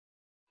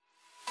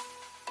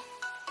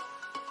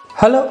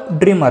Hello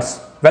dreamers,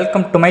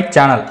 welcome to my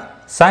channel.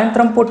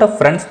 సాయంత్రం పూట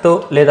ఫ్రెండ్స్తో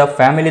లేదా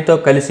ఫ్యామిలీతో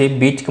కలిసి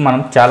బీచ్కి మనం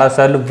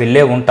చాలాసార్లు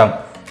వెళ్ళే ఉంటాం.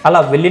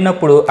 అలా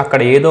వెళ్ళినప్పుడు అక్కడ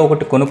ఏదో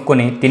ఒకటి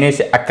కొనుక్కొని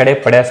తినేసి అక్కడే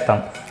పడేస్తాం.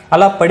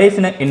 అలా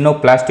పడేసిన ఎన్నో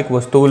ప్లాస్టిక్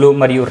వస్తువులు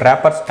మరియు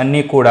ర్యాపర్స్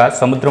అన్నీ కూడా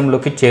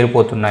సముద్రంలోకి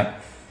చేరిపోతున్నాయి.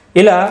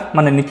 ఇలా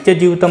మన నిత్య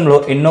జీవితంలో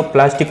ఎన్నో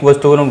ప్లాస్టిక్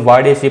వస్తువులను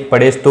వాడేసి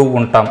పడేస్తూ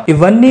ఉంటాం.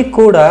 ఇవన్నీ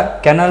కూడా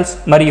కెనాల్స్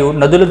మరియు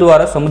నదుల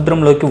ద్వారా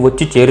సముద్రంలోకి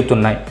వచ్చి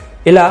చేరుతున్నాయి.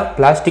 ఇలా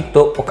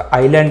ప్లాస్టిక్తో ఒక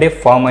ఐలాండే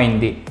ఫామ్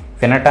అయింది.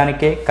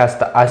 వినటానికే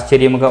కాస్త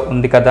ఆశ్చర్యముగా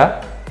ఉంది కదా.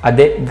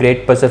 అదే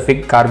గ్రేట్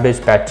పసిఫిక్ గార్బేజ్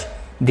ప్యాచ్.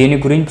 దీని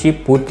గురించి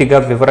పూర్తిగా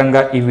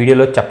వివరంగా ఈ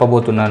వీడియోలో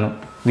చెప్పబోతున్నాను.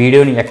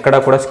 వీడియోని ఎక్కడా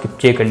కూడా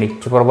స్కిప్ చేయకండి,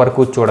 చివరి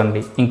వరకు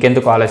చూడండి.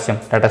 ఇంకెందుకు ఆలస్యం,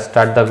 let us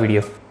start the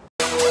video.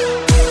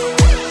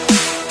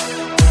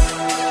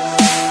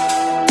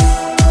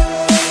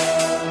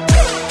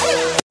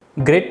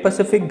 Great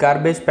Pacific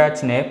garbage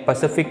ప్యాచ్నే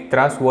Pacific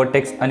trash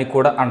vortex అని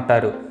కూడా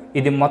అంటారు.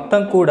 ఇది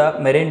మొత్తం కూడా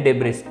మెరైన్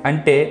డెబ్రిస్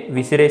అంటే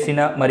విసిరేసిన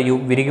మరియు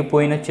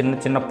విరిగిపోయిన చిన్న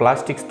చిన్న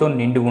ప్లాస్టిక్స్తో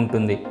నిండి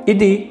ఉంటుంది.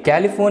 ఇది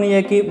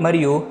కాలిఫోర్నియాకి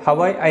మరియు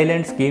హవాయ్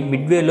ఐలాండ్స్కి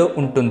మిడ్వేలో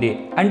ఉంటుంది.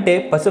 అంటే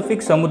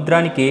పసిఫిక్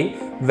సముద్రానికి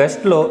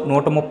వెస్ట్లో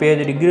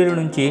 135 డిగ్రీల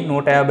నుంచి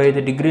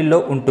 155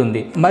 డిగ్రీల్లో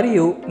ఉంటుంది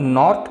మరియు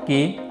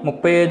నార్త్కి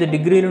 35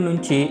 డిగ్రీల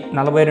నుంచి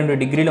 42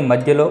 డిగ్రీల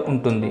మధ్యలో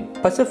ఉంటుంది.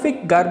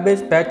 పసిఫిక్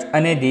గార్బేజ్ ప్యాచ్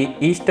అనేది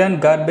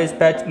ఈస్టర్న్ గార్బేజ్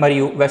ప్యాచ్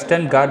మరియు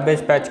వెస్టర్న్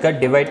గార్బేజ్ ప్యాచ్గా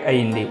డివైడ్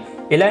అయ్యింది.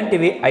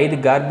 ఇలాంటివి 5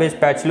 గార్బేజ్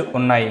ప్యాచ్లు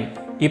ఉన్నాయి.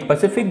 ఈ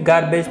పసిఫిక్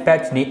గార్బేజ్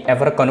ప్యాచ్ని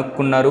ఎవరు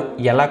కనుక్కున్నారు,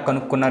 ఎలా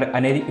కనుక్కున్నారు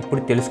అనేది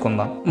ఇప్పుడు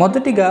తెలుసుకుందాం.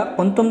 మొదటిగా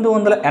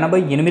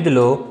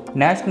 1988లో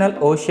national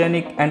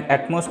oceanic and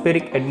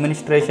atmospheric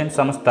administration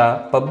సంస్థ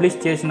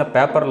పబ్లిష్ చేసిన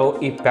పేపర్లో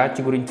ఈ ప్యాచ్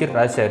గురించి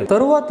రాశారు.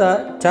 తరువాత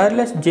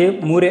చార్లెస్ జే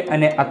మూరే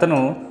అనే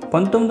అతను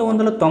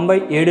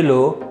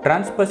 1997లో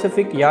ట్రాన్స్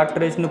పసిఫిక్ యాట్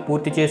రేస్ను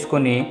పూర్తి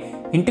చేసుకొని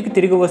ఇంటికి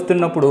తిరిగి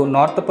వస్తున్నప్పుడు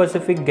నార్త్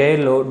పసిఫిక్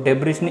గైర్లో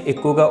డెబ్రిస్ని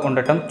ఎక్కువగా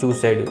ఉండటం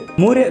చూశాడు.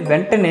 మూరే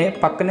వెంటనే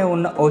పక్కనే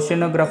ఉన్న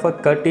ఓషియానోగ్రాఫర్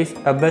కర్టిస్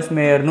అబ్బస్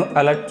మేయర్ను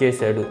అలర్ట్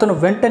చేశాడు. అతను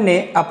వెంటనే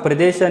ఆ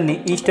ప్రదేశాన్ని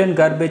ఈస్టర్న్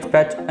గార్బేజ్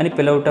ప్యాచ్ అని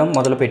పిలవటం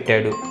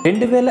మొదలుపెట్టాడు.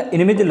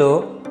 2008లో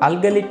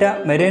అల్గలిటా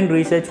మెరైన్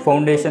రీసెర్చ్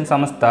ఫౌండేషన్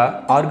సంస్థ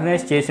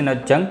ఆర్గనైజ్ చేసిన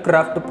జంక్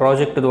క్రాఫ్ట్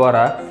ప్రాజెక్టు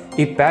ద్వారా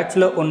ఈ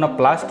ప్యాచ్లో ఉన్న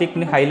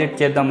ప్లాస్టిక్ని హైలైట్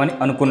చేద్దామని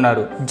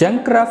అనుకున్నారు.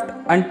 జంక్ క్రాఫ్ట్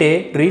అంటే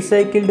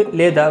రీసైకిల్డ్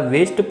లేదా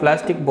వేస్ట్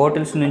ప్లాస్టిక్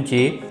బాటిల్స్ నుంచి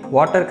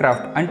వాటర్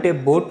క్రాఫ్ట్ అంటే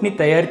బోట్ని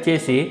తయారు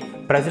చేసి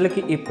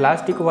ప్రజలకి ఈ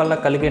ప్లాస్టిక్ వల్ల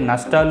కలిగే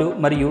నష్టాలు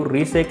మరియు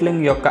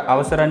రీసైక్లింగ్ యొక్క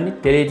అవసరాన్ని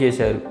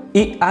తెలియజేశారు.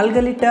 ఈ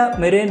ఆల్గలిటా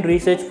మెరైన్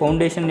రీసెర్చ్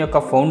ఫౌండేషన్ యొక్క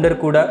ఫౌండర్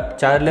కూడా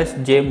చార్లెస్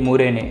జే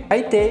మూరేనే.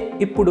 అయితే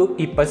ఇప్పుడు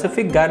ఈ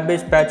పసిఫిక్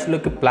గార్బేజ్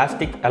ప్యాచ్లోకి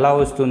ప్లాస్టిక్ ఎలా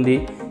వస్తుంది,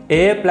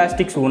 ఏ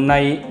ప్లాస్టిక్స్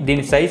ఉన్నాయి,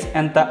 దీని సైజ్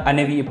ఎంత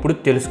అనేవి ఇప్పుడు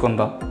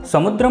తెలుసుకుందాం.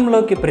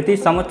 సముద్రంలోకి ప్రతి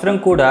సంవత్సరం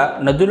కూడా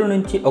నదుల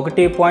నుంచి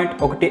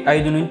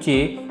 1.15 నుంచి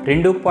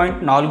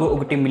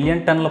 2.41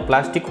 మిలియన్ టన్నుల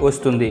ప్లాస్టిక్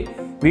వస్తుంది.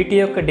 వీటి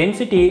యొక్క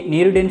డెన్సిటీ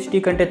నీరు డెన్సిటీ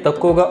కంటే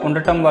తక్కువగా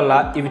ఉండటం వల్ల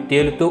ఇవి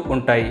తేలుతూ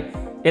ఉంటాయి.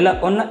 ఇలా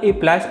ఉన్న ఈ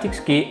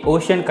ప్లాస్టిక్స్కి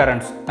ఓషన్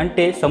కరెంట్స్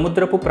అంటే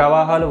సముద్రపు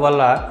ప్రవాహాల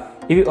వల్ల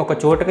ఇవి ఒక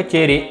చోటకి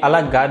చేరి అలా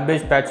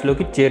గార్బేజ్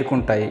ప్యాచ్లోకి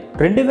చేరుకుంటాయి.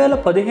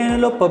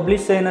 2015లో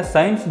పబ్లిష్ అయిన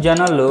సైన్స్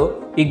జర్నల్లో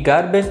ఈ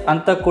గార్బేజ్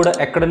అంతా కూడా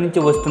ఎక్కడి నుంచి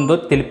వస్తుందో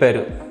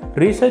తెలిపారు.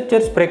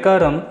 రీసెర్చర్స్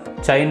ప్రకారం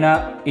China,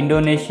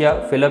 Indonesia,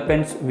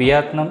 Philippines,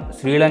 Vietnam,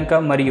 Sri Lanka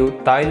మరియు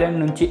థాయిలాండ్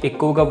నుంచి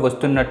ఎక్కువగా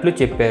వస్తున్నట్లు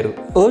చెప్పారు.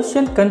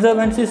 ఓషన్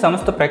కన్జర్వెన్సీ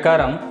సంస్థ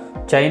ప్రకారం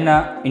చైనా,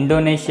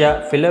 ఇండోనేషియా,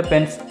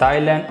 ఫిలిప్పీన్స్,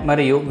 థాయిలాండ్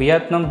మరియు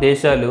వియత్నాం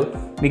దేశాలు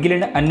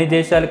మిగిలిన అన్ని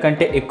దేశాల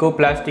కంటే ఎక్కువ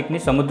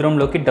ప్లాస్టిక్ని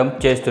సముద్రంలోకి డంప్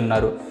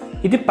చేస్తున్నారు.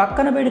 ఇది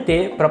పక్కన పెడితే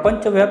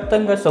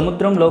ప్రపంచవ్యాప్తంగా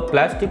సముద్రంలో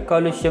ప్లాస్టిక్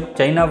కాలుష్యం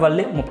చైనా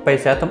వల్లే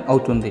 30%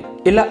 అవుతుంది.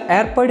 ఇలా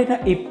ఏర్పడిన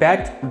ఈ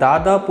ప్యాచ్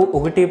దాదాపు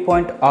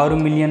 1.6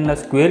 మిలియన్ల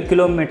స్క్వేర్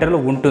కిలోమీటర్లు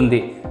ఉంటుంది.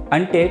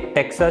 అంటే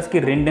టెక్సాస్కి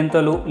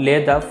 2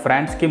 లేదా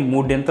ఫ్రాన్స్కి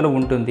 3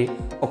 ఉంటుంది.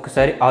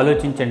 ఒకసారి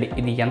ఆలోచించండి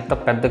ఇది ఎంత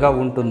పెద్దగా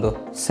ఉంటుందో.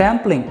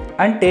 శాంప్లింగ్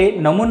అంటే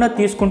నమూనా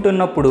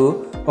తీసుకుంటున్నప్పుడు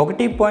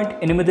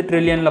 1.8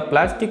 ట్రిలియన్ల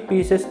ప్లాస్టిక్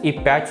పీసెస్ ఈ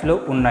ప్యాచ్లో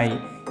ఉన్నాయి.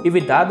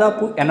 ఇవి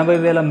దాదాపు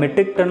 80,000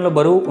 మెట్రిక్ టన్నుల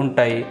బరువు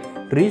ఉంటాయి.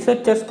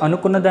 రీసెర్చర్స్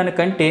అనుకున్న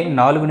దానికంటే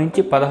 4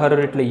 నుంచి 16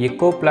 రెట్లు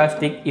ఎక్కువ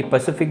ప్లాస్టిక్ ఈ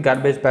పసిఫిక్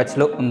గార్బేజ్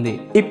ప్యాచ్లో ఉంది.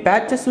 ఈ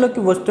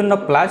ప్యాచెస్లోకి వస్తున్న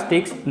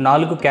ప్లాస్టిక్స్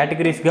 4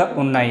 కేటగిరీస్గా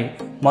ఉన్నాయి.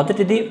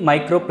 మొదటిది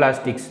మైక్రో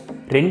ప్లాస్టిక్స్,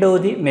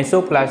 రెండవది మెసో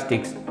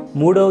ప్లాస్టిక్స్,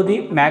 మూడవది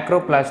మ్యాక్రో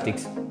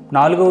ప్లాస్టిక్స్,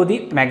 నాలుగవది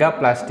మెగా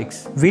ప్లాస్టిక్స్.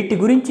 వీటి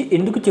గురించి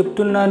ఎందుకు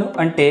చెప్తున్నాను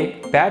అంటే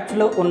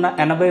ప్యాచ్లో ఉన్న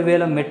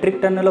 80,000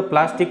 మెట్రిక్ టన్నుల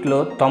ప్లాస్టిక్లో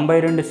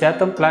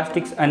 92%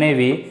 ప్లాస్టిక్స్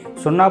అనేవి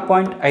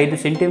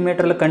 0.5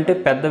 సెంటీమీటర్ల కంటే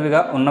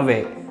పెద్దవిగా ఉన్నవే.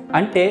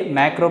 అంటే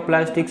మైక్రో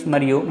ప్లాస్టిక్స్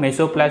మరియు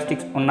మెసో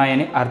ప్లాస్టిక్స్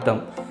ఉన్నాయని అర్థం.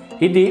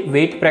 ఇది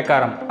వెయిట్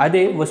ప్రకారం.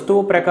 అదే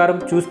వస్తువు ప్రకారం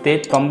చూస్తే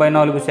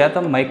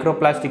 94% మైక్రో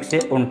ప్లాస్టిక్సే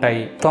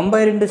ఉంటాయి.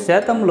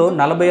 92%లో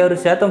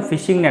 46%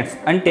 ఫిషింగ్ నెట్స్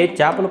అంటే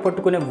చేపలు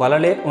పట్టుకునే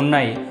వలలే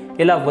ఉన్నాయి.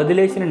 ఇలా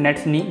వదిలేసిన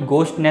నెట్స్ని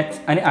గోస్ట్ నెట్స్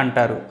అని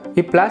అంటారు.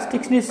 ఈ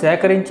ప్లాస్టిక్స్ని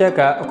సేకరించాక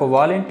ఒక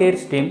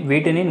వాలంటీర్స్ టీమ్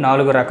వీటిని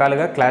 4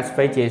 రకాలుగా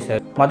క్లాసిఫై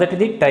చేశారు.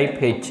 మొదటిది టైప్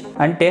హెచ్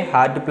అంటే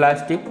హార్డ్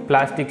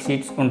ప్లాస్టిక్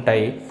షీట్స్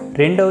ఉంటాయి.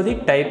 రెండవది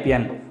టైప్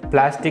ఎన్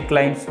ప్లాస్టిక్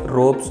లైన్స్,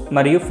 రోప్స్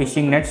మరియు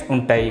ఫిషింగ్ నెట్స్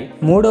ఉంటాయి.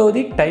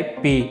 మూడవది type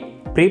P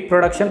pre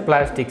production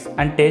plastics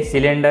అంటే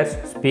సిలిండర్స్,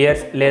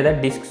 స్పియర్స్ లేదా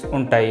డిస్క్స్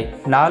ఉంటాయి.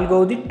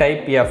 4వది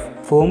టైప్ ఎఫ్,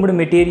 ఫోమ్డ్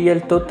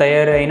మెటీరియల్తో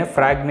తయారైన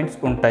ఫ్రాగ్మెంట్స్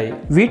ఉంటాయి.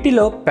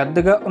 వీటిలో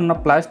పెద్దగా ఉన్న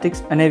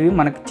ప్లాస్టిక్స్ అనేవి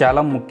మనకు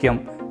చాలా ముఖ్యం.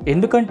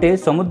 ఎందుకంటే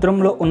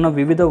సముద్రంలో ఉన్న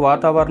వివిధ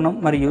వాతావరణం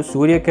మరియు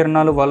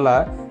సూర్యకిరణాల వల్ల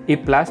ఈ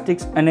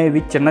ప్లాస్టిక్స్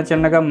అనేవి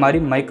చిన్నగా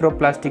మారి మైక్రో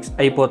ప్లాస్టిక్స్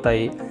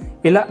అయిపోతాయి.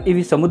 ఇలా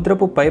ఇవి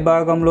సముద్రపు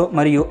పైభాగంలో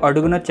మరియు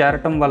అడుగున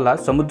చేరటం వల్ల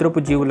సముద్రపు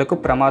జీవులకు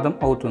ప్రమాదం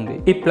అవుతుంది.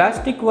 ఈ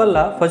ప్లాస్టిక్ వల్ల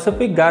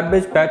పసిఫిక్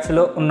గార్బేజ్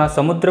ప్యాచ్లో ఉన్న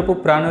సముద్రపు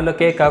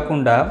ప్రాణులకే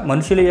కాకుండా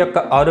మనుషుల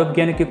యొక్క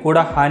ఆరోగ్యానికి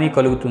కూడా హాని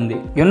కలుగుతుంది.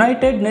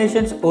 యునైటెడ్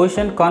నేషన్స్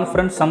ఓషన్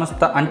కాన్ఫరెన్స్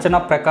సంస్థ అంచనా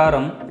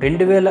ప్రకారం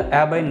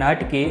 2050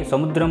 నాటికి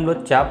సముద్రంలో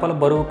చేపల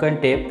బరువు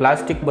కంటే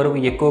ప్లాస్టిక్ బరువు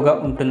ఎక్కువగా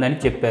ఉంటుందని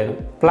చెప్పారు.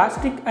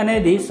 ప్లాస్టిక్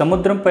అనేది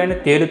సముద్రం పైన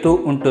తేలుతూ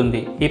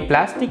ఉంటుంది. ఈ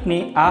ప్లాస్టిక్ ని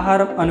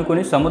ఆహారం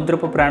అనుకుని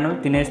సముద్రపు ప్రాణులు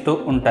తినేస్తూ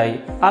ఉంటాయి.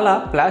 అలా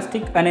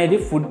ప్లాస్టిక్ అనేది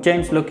ఫుడ్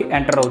చైన్స్ లోకి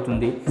ఎంటర్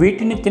అవుతుంది.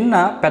 వీటిని తిన్న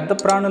పెద్ద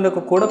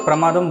ప్రాణులకు కూడా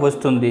ప్రమాదం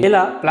వస్తుంది.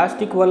 ఇలా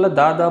ప్లాస్టిక్ వల్ల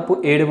దాదాపు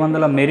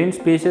 700 మెరీన్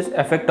స్పీసెస్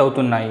ఎఫెక్ట్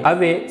అవుతున్నాయి.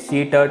 అవే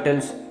see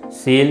turtles,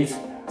 seals,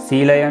 see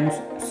Lions,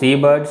 see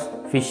birds,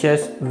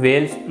 fishes,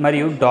 Wales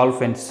మరియు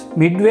డాల్ఫిన్స్.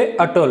 మిడ్వే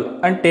అటోల్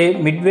అంటే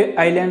మిడ్వే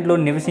ఐలాండ్లో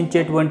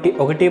నివసించేటువంటి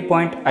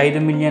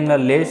 1.5 మిలియన్ల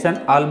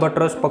లేసన్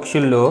ఆల్బట్రోస్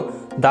పక్షుల్లో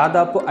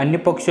దాదాపు అన్ని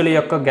పక్షుల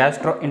యొక్క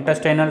గ్యాస్ట్రో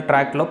ఇంటెస్టైనల్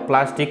ట్రాక్లో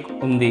ప్లాస్టిక్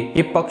ఉంది.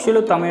 ఈ పక్షులు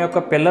తమ యొక్క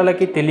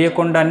పిల్లలకి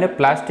తెలియకుండానే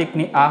ప్లాస్టిక్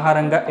ని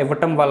ఆహారంగా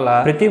ఇవ్వటం వల్ల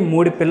ప్రతి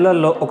 3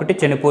 పిల్లల్లో ఒకటి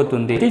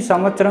చనిపోతుంది. ప్రతి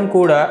సంవత్సరం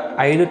కూడా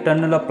 5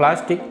 టన్నుల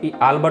ప్లాస్టిక్ ఈ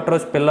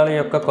ఆల్బట్రోస్ పిల్లల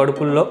యొక్క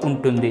కడుపుల్లో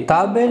ఉంటుంది.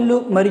 తాబేళ్లు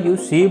మరియు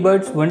సీ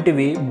బర్డ్స్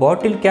వంటివి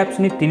బాటిల్ క్యాప్స్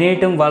ని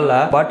తినేయటం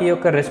వల్ల వాటి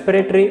యొక్క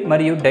రెస్పిరేటరీ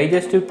మరియు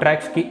డైజెస్టివ్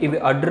ట్రాక్స్ కి ఇవి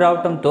అడ్డు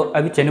రావడంతో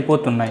అవి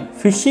చనిపోతున్నాయి.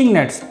 ఫిషింగ్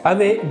నెట్స్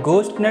అవే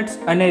గోస్ట్ నెట్స్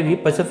అనేవి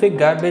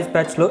పసిఫిక్ గార్బేజ్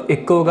ప్యాచ్ లో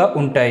ఎక్కువగా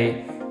ఉంటాయి.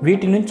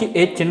 వీటి నుంచి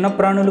ఏ చిన్న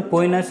ప్రాణులు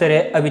పోయినా సరే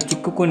అవి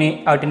చిక్కుకుని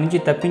వాటి నుంచి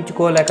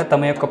తప్పించుకోలేక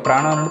తమ యొక్క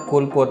ప్రాణాలను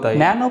కోల్పోతాయి.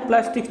 నానో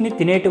ప్లాస్టిక్స్ ని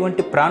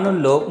తినేటువంటి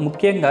ప్రాణుల్లో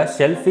ముఖ్యంగా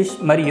షెల్ ఫిష్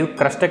మరియు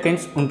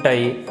క్రస్టకెన్స్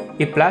ఉంటాయి.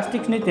 ఈ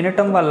ప్లాస్టిక్స్ ని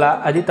తినటం వల్ల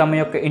అది తమ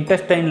యొక్క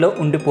ఇంటెస్టైన్ లో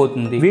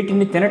ఉండిపోతుంది.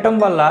 వీటిని తినటం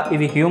వల్ల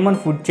ఇవి హ్యూమన్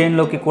ఫుడ్ చైన్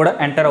లోకి కూడా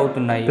ఎంటర్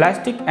అవుతున్నాయి.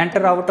 ప్లాస్టిక్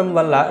ఎంటర్ అవటం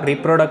వల్ల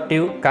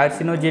రీప్రొడక్టివ్,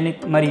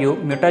 కార్సినోజెనిక్ మరియు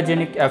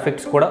మ్యూటాజెనిక్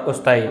ఎఫెక్ట్స్ కూడా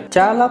వస్తాయి.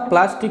 చాలా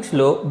ప్లాస్టిక్స్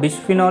లో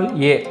బిస్ఫినాల్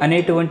ఏ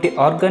అనేటువంటి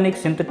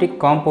ఆర్గానిక్ సింథటిక్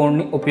కాంపౌండ్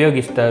ని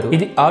ఉపయోగిస్తారు.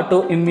 ఇది ఆటో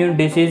ఇమ్యూన్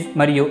డిసీజ్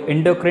మరియు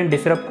ఎండోక్రైన్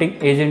డిస్రప్టింగ్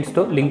ఏజెంట్స్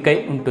తో లింక్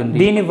అయి ఉంటుంది.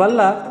 దీని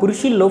వల్ల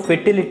పురుషుల్లో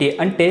ఫెర్టిలిటీ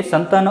అంటే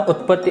సంతాన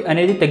ఉత్పత్తి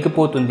అనేది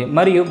తగ్గిపోతుంది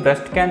మరియు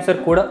బ్రెస్ట్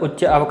క్యాన్సర్ కూడా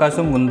వచ్చే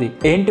అవకాశం ఉంది.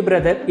 ఏంటి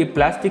బ్రదర్, ఈ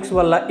ప్లాస్టిక్స్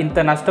వల్ల ఇంత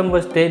నష్టం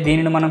వస్తే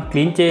దీనిని మనం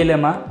క్లీన్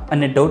చేయలేమా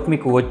అనే డౌట్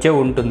మీకు వచ్చే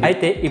ఉంటుంది.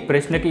 అయితే ఈ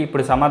ప్రశ్నకి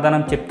ఇప్పుడు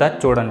సమాధానం చెప్తా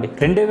చూడండి.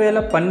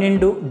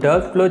 2012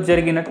 డర్ఫ్ లో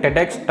జరిగిన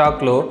టెడెక్స్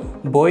టాక్ లో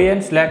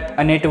బోయన్ స్లాట్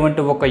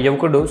అనేటువంటి ఒక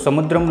యువకుడు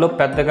సముద్రంలో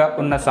పెద్దగా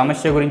ఉన్న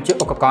సమస్య గురించి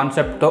ఒక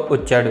కాన్సెప్ట్ తో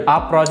వచ్చాడు. ఆ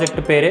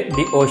ప్రాజెక్ట్ పేరే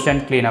ది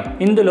ఓషన్ క్లీనప్.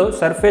 ఇందులో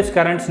సర్ఫేస్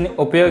కరెంట్స్ ని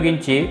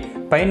ఉపయోగించి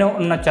పైన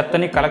ఉన్న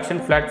చెత్తని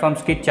కలెక్షన్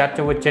ప్లాట్ఫామ్స్ కి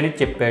చేర్చవచ్చని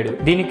చెప్పాడు.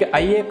 దీనికి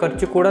అయ్యే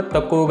ఖర్చు కూడా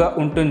తక్కువగా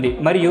ఉంటుంది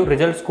మరియు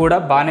రిజల్ట్స్ కూడా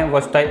బాగానే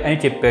వస్తాయి అని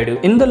చెప్పాడు.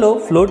 ఇందులో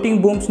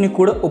ఫ్లోటింగ్ బూమ్స్ ని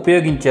కూడా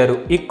ఉపయోగించారు.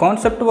 ఈ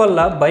కాన్సెప్ట్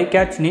వల్ల బై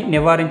క్యాచ్ ని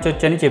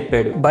నివారించవచ్చని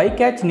చెప్పాడు. బై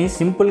క్యాచ్ ని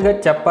సింపుల్ గా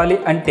చెప్పాలి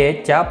అంటే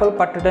చేపలు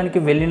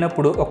పట్టడానికి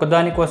వెళ్ళినప్పుడు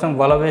ఒకదాని కోసం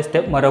వల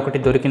వేస్తే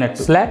మరొకటి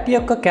దొరికినట్టు. స్లాట్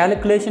యొక్క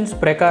క్యాలిక్యులేషన్స్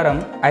ప్రకారం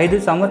 5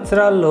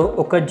 సంవత్సరాల్లో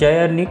ఒక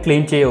జయర్ ని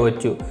క్లీన్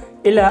చేయవచ్చు.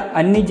 ఇలా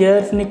అన్ని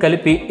జయర్స్ ని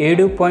కలిపి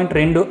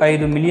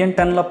 7.25 మిలియన్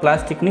టన్నుల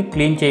ప్లాస్టిక్ ని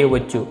క్లీన్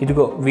చేయవచ్చు.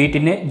 ఇదిగో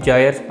వీటినే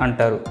జయర్స్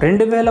అంటారు.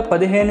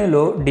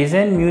 2015లో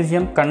డిజైన్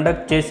మ్యూజియం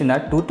కండక్ట్ చేసిన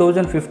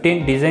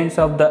 2015 designs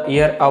of the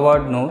year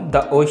award ను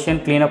ద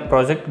ఓషన్ క్లీనప్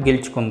ప్రాజెక్ట్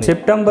గెలుచుకుంది.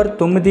 సెప్టెంబర్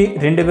 9,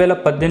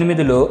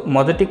 2018లో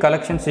మొదటి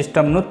కలెక్షన్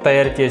సిస్టమ్ ను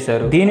తయారు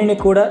చేశారు. దీనిని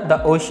కూడా ద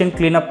ఓషన్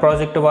క్లీనప్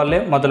ప్రాజెక్ట్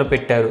వాళ్ళే మొదలు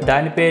పెట్టారు.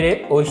 దాని పేరే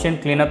ఓషన్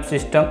క్లీనప్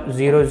సిస్టమ్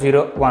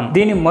 001.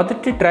 దీని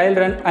మొదటి ట్రయల్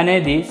రన్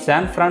అనేది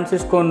శాన్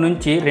ఫ్రాన్సిస్కో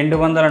నుంచి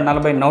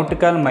 240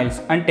 నౌటికల్ మైల్స్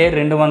అంటే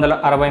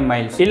 260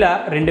 మైల్స్. ఇలా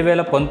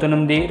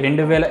 2019,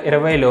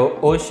 2020లో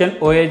ఓషన్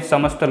ఓయేజ్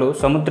సంస్థలు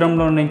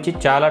సముద్రంలో నుంచి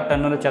చాలా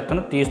టన్నుల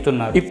చెత్తను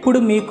తీస్తున్నారు. ఇప్పుడు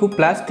మీకు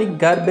ప్లాస్టిక్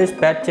గార్బేజ్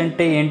ప్యాచ్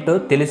అంటే ఏంటో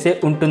తెలిసే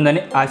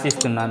ఉంటుందని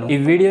ఆశిస్తున్నాను. ఈ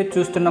వీడియో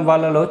చూస్తున్న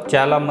వాళ్ళలో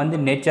చాలా మంది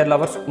నేచర్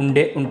లవర్స్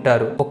ఉండే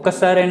ఉంటారు.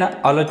 ఒక్కసారైనా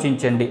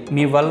ఆలోచించండి,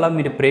 మీ వల్ల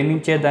మీరు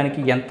ప్రేమించే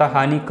దానికి ఎంత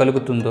హాని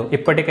కలుగుతుందో.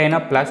 ఇప్పటికైనా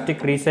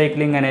ప్లాస్టిక్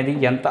రీసైక్లింగ్ అనేది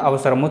ఎంత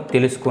అవసరమో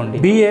తెలుసుకోండి.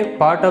 Be A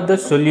part of the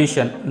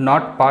solution,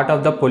 not part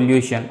of the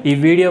pollution. ఈ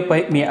వీడియోపై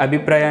మీ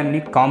అభిప్రాయాన్ని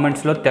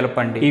కామెంట్స్ లో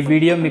తెలపండి. ఈ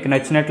వీడియో మీకు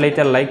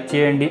నచ్చినట్లయితే లైక్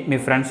చేయండి, మీ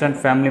ఫ్రెండ్స్ అండ్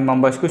ఫ్యామిలీ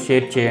మెంబర్స్ కు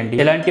షేర్ చేయండి.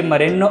 ఇలాంటి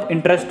మరెన్నో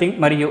ఇంట్రెస్టింగ్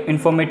మరియు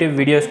ఇన్ఫర్మేటివ్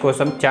వీడియోస్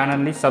కోసం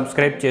ఛానల్ ని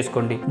సబ్స్క్రైబ్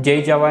చేసుకోండి. జై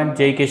జవాన్,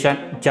 జై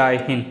కిసాన్, జై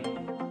హింద్.